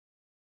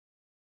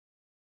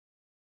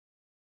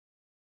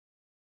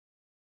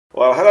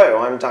Well, hello,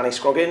 I'm Danny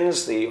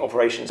Scroggins, the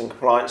Operations and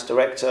Compliance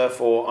Director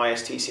for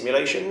IST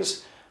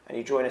Simulations, and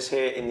you join us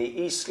here in the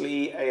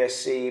Eastleigh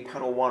ASC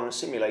Panel 1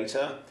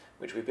 simulator,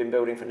 which we've been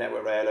building for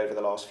Network Rail over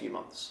the last few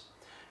months.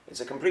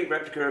 It's a complete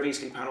replica of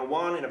Eastleigh Panel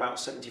 1 in about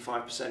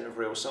 75% of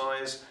real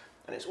size,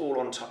 and it's all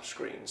on touch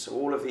screens. So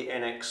all of the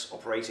NX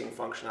operating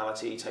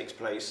functionality takes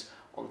place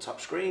on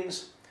touch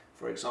screens.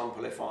 For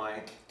example, if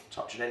I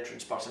touch an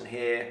entrance button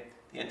here,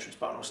 the entrance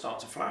button will start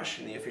to flash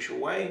in the official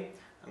way.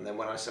 And then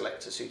when I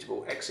select a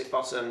suitable exit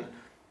button,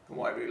 the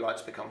white route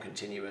lights become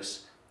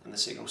continuous and the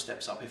signal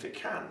steps up if it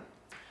can.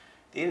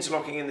 The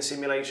interlocking in the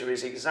simulator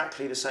is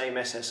exactly the same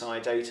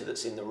SSI data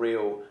that's in the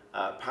real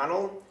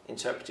panel,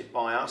 interpreted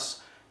by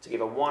us to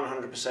give a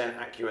 100%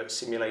 accurate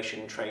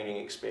simulation training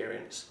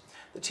experience.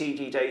 The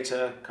TD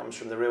data comes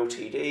from the real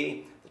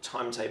TD, the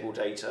timetable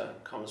data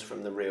comes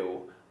from the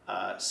real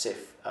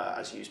SIF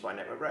as used by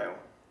Network Rail.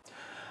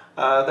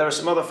 There are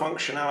some other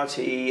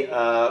functionality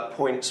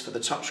points for the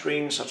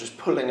touchscreen, such as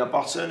pulling a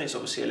button. It's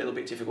obviously a little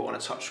bit difficult on a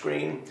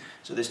touchscreen.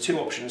 So there's two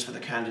options for the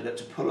candidate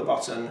to pull a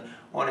button.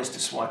 One is to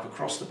swipe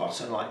across the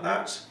button like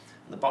that,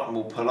 and the button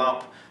will pull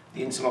up.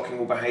 The interlocking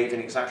will behave in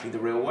exactly the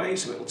real way,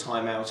 so it will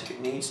time out if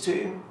it needs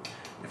to.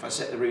 If I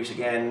set the route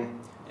again,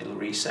 it'll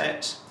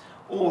reset.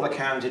 Or the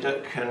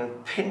candidate can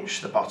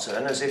pinch the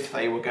button as if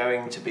they were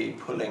going to be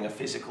pulling a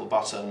physical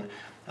button,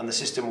 and the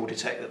system will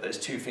detect that there's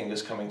two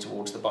fingers coming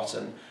towards the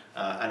button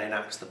and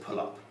enacts the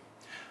pull-up.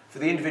 For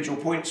the individual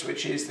point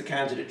switches, the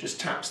candidate just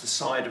taps the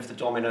side of the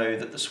domino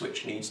that the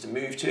switch needs to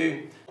move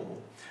to,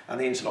 and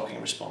the interlocking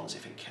responds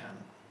if it can.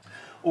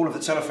 All of the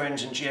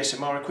telephones and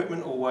GSMR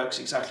equipment all works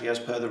exactly as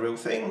per the real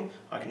thing.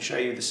 I can show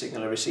you the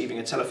signaller receiving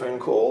a telephone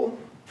call.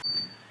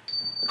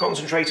 The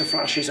concentrator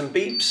flashes and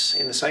beeps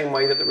in the same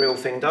way that the real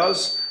thing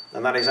does,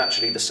 and that is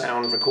actually the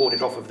sound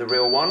recorded off of the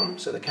real one,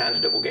 so the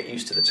candidate will get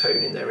used to the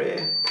tone in their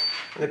ear.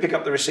 When they pick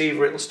up the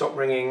receiver, it will stop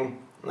ringing,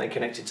 and they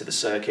connect it to the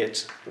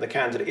circuit. And the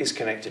candidate is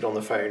connected on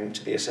the phone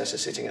to the assessor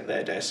sitting at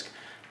their desk,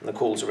 and the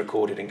calls are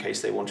recorded in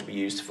case they want to be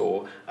used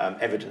for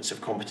evidence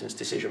of competence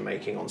decision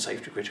making on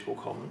safety critical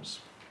comms.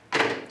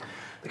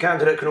 The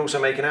candidate can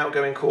also make an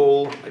outgoing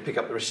call. They pick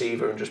up the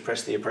receiver and just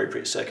press the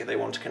appropriate circuit they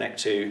want to connect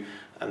to,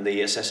 and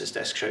the assessor's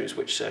desk shows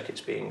which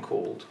circuit's being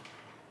called.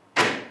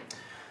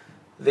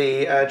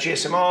 The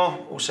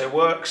GSMR also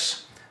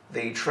works.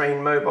 The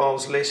train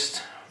mobiles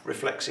list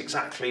reflects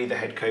exactly the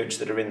head codes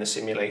that are in the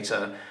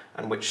simulator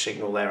and which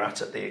signal they're at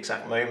the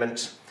exact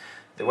moment.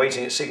 The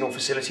waiting at signal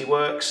facility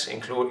works,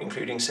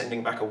 including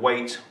sending back a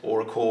wait or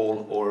a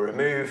call or a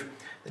remove.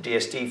 The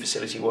DSD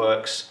facility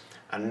works,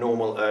 and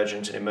normal,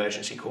 urgent and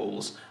emergency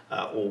calls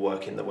all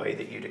work in the way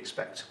that you'd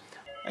expect.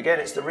 Again,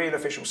 it's the real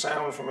official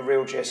sound from a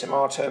real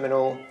GSMR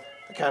terminal.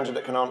 The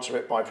candidate can answer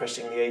it by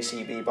pressing the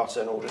ACB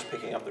button or just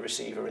picking up the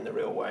receiver in the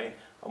real way.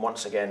 And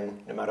once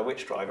again, no matter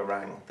which driver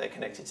rang, they're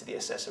connected to the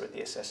assessor at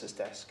the assessor's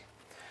desk.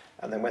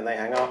 And then when they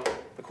hang up,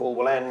 the call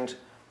will end,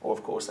 or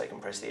of course they can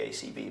press the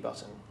ACB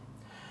button.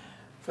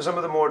 For some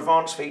of the more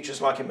advanced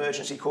features like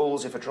emergency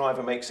calls, if a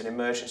driver makes an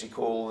emergency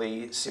call,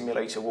 the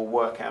simulator will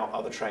work out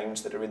other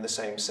trains that are in the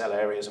same cell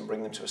areas and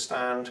bring them to a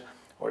stand.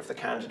 Or if the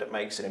candidate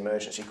makes an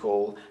emergency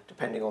call,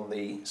 depending on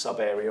the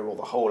sub-area or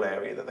the whole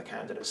area that the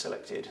candidate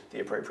selected, the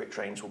appropriate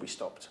trains will be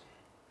stopped.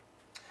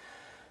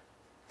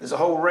 There's a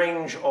whole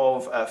range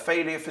of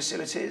failure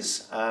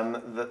facilities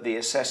that the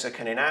assessor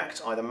can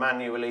enact, either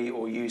manually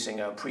or using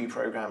a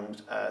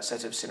pre-programmed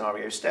set of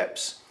scenario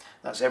steps.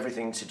 That's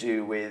everything to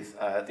do with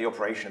the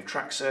operation of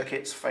track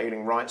circuits,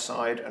 failing right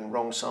side and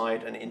wrong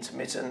side and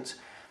intermittent.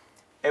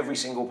 Every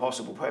single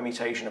possible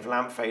permutation of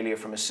lamp failure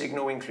from a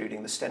signal,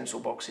 including the stencil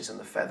boxes and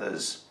the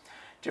feathers.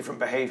 Different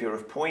behaviour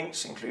of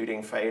points,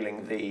 including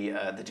failing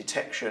the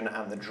detection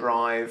and the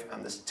drive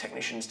and the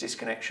technician's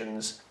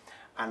disconnections,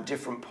 and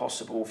different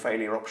possible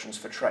failure options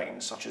for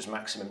trains, such as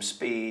maximum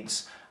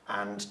speeds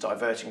and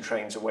diverting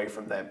trains away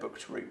from their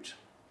booked route.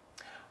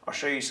 I'll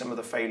show you some of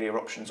the failure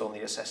options on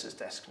the assessor's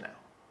desk now.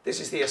 This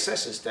is the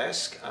assessor's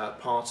desk,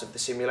 part of the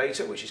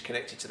simulator, which is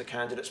connected to the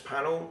candidate's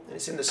panel. And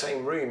it's in the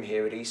same room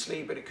here at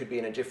Eastleigh, but it could be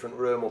in a different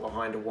room or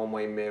behind a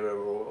one-way mirror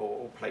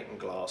or plate and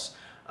glass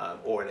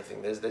or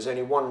anything. There's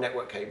only one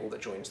network cable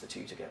that joins the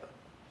two together.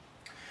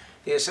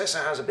 The assessor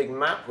has a big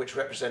map which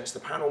represents the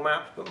panel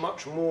map, but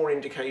much more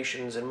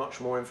indications and much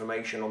more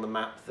information on the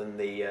map than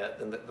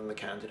the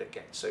candidate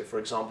gets. So for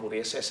example, the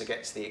assessor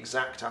gets the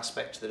exact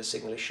aspect that a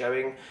signal is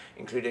showing,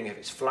 including if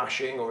it's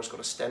flashing or it's got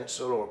a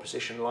stencil or a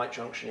position light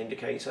junction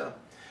indicator.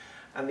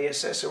 And the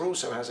assessor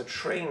also has a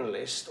train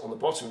list on the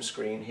bottom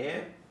screen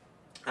here.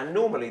 And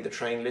normally the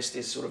train list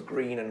is sort of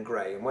green and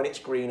grey. And when it's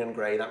green and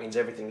grey, that means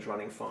everything's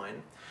running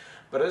fine.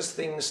 But as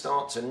things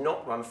start to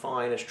not run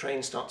fine, as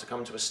trains start to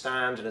come to a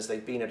stand, and as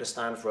they've been at a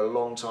stand for a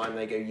long time,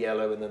 they go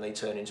yellow and then they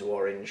turn into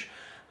orange.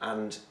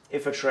 And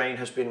if a train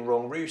has been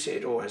wrong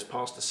routed or has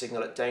passed a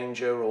signal at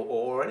danger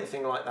or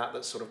anything like that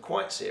that's sort of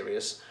quite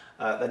serious,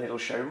 then it'll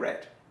show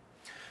red.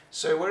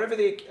 So wherever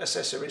the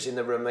assessor is in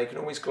the room, they can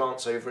always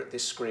glance over at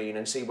this screen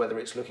and see whether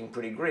it's looking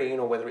pretty green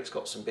or whether it's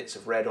got some bits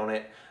of red on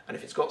it. And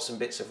if it's got some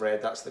bits of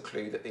red, that's the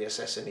clue that the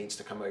assessor needs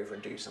to come over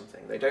and do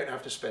something. They don't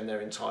have to spend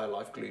their entire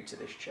life glued to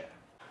this chair.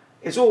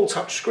 It's all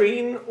touch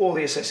screen, or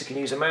the assessor can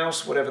use a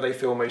mouse, whatever they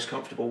feel most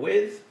comfortable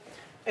with.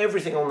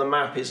 Everything on the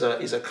map is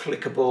a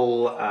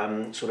clickable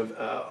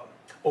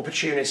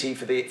opportunity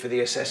for the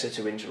assessor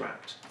to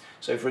interact.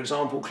 So for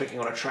example, clicking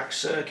on a track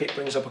circuit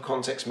brings up a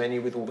context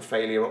menu with all the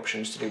failure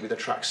options to do with a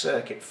track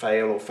circuit,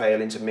 fail or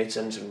fail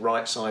intermittent, and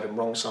right side and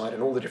wrong side,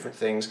 and all the different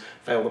things,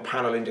 fail the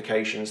panel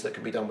indications that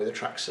can be done with a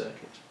track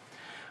circuit.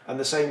 And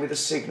the same with a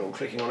signal.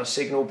 Clicking on a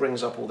signal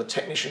brings up all the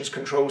technician's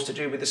controls to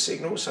do with the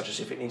signal, such as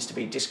if it needs to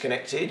be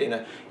disconnected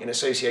in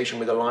association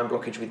with a line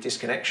blockage with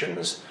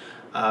disconnections,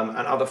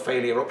 and other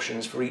failure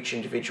options for each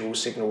individual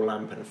signal,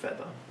 lamp and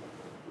feather.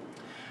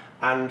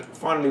 And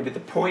finally with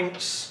the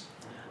points,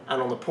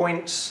 and on the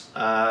points,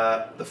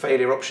 the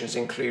failure options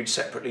include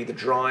separately the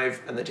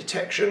drive and the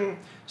detection,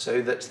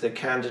 so that the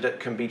candidate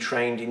can be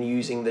trained in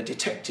using the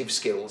detective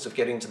skills of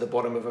getting to the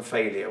bottom of a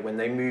failure. When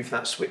they move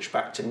that switch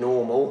back to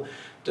normal,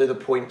 do the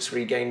points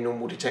regain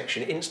normal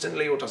detection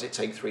instantly, or does it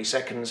take 3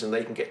 seconds, and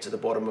they can get to the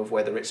bottom of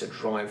whether it's a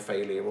drive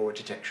failure or a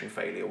detection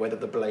failure, whether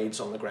the blades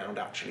on the ground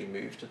actually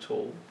moved at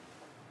all.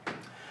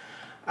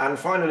 And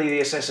finally, the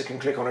assessor can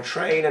click on a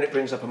train and it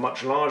brings up a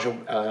much larger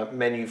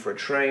menu for a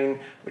train,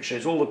 which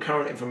shows all the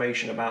current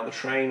information about the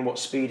train, what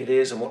speed it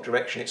is and what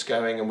direction it's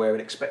going and where it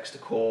expects to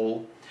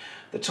call,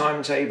 the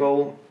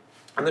timetable,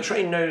 and the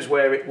train knows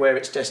where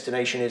its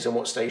destination is and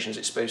what stations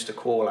it's supposed to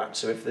call at.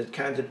 So if the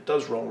candidate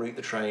does wrong route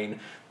the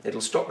train,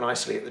 it'll stop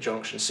nicely at the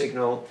junction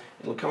signal,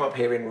 it'll come up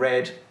here in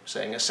red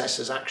saying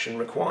assessor's action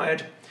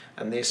required,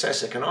 and the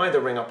assessor can either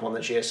ring up on the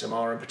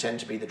GSMR and pretend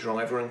to be the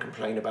driver and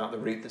complain about the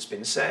route that's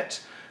been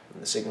set,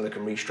 and the signaller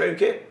can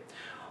restroke it,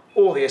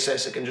 or the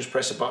assessor can just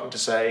press a button to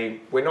say,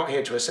 we're not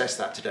here to assess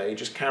that today,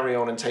 just carry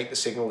on and take the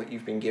signal that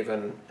you've been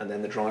given, and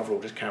then the driver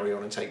will just carry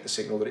on and take the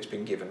signal that it's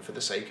been given for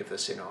the sake of the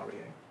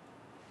scenario.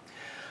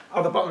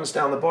 Other buttons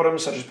down the bottom,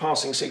 such as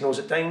passing signals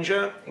at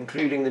danger,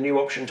 including the new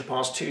option to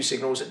pass 2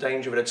 signals at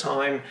danger at a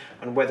time,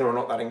 and whether or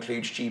not that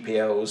includes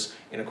GPLs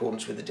in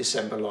accordance with the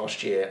December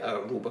last year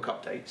rulebook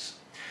updates.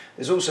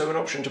 There's also an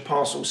option to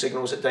pass all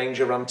signals at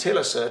danger until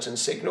a certain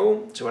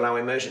signal to allow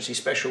emergency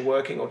special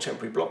working or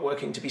temporary block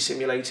working to be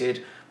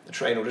simulated. The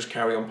train will just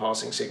carry on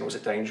passing signals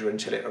at danger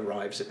until it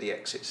arrives at the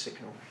exit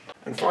signal.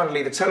 And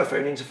finally, the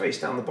telephone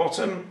interface down the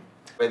bottom,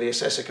 where the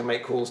assessor can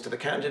make calls to the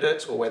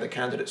candidate or where the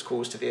candidate's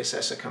calls to the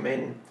assessor come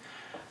in.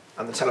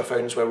 And the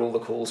telephone is where all the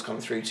calls come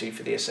through to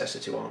for the assessor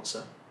to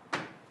answer.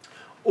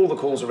 All the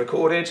calls are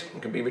recorded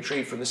and can be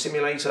retrieved from the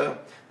simulator.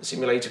 The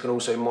simulator can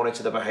also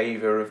monitor the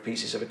behaviour of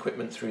pieces of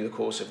equipment through the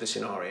course of the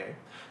scenario,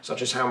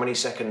 such as how many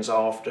seconds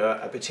after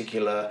a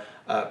particular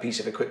piece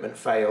of equipment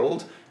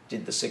failed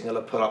did the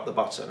signaller pull up the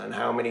button, and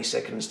how many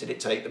seconds did it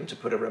take them to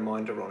put a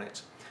reminder on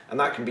it. And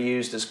that can be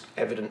used as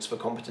evidence for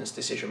competence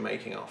decision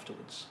making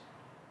afterwards.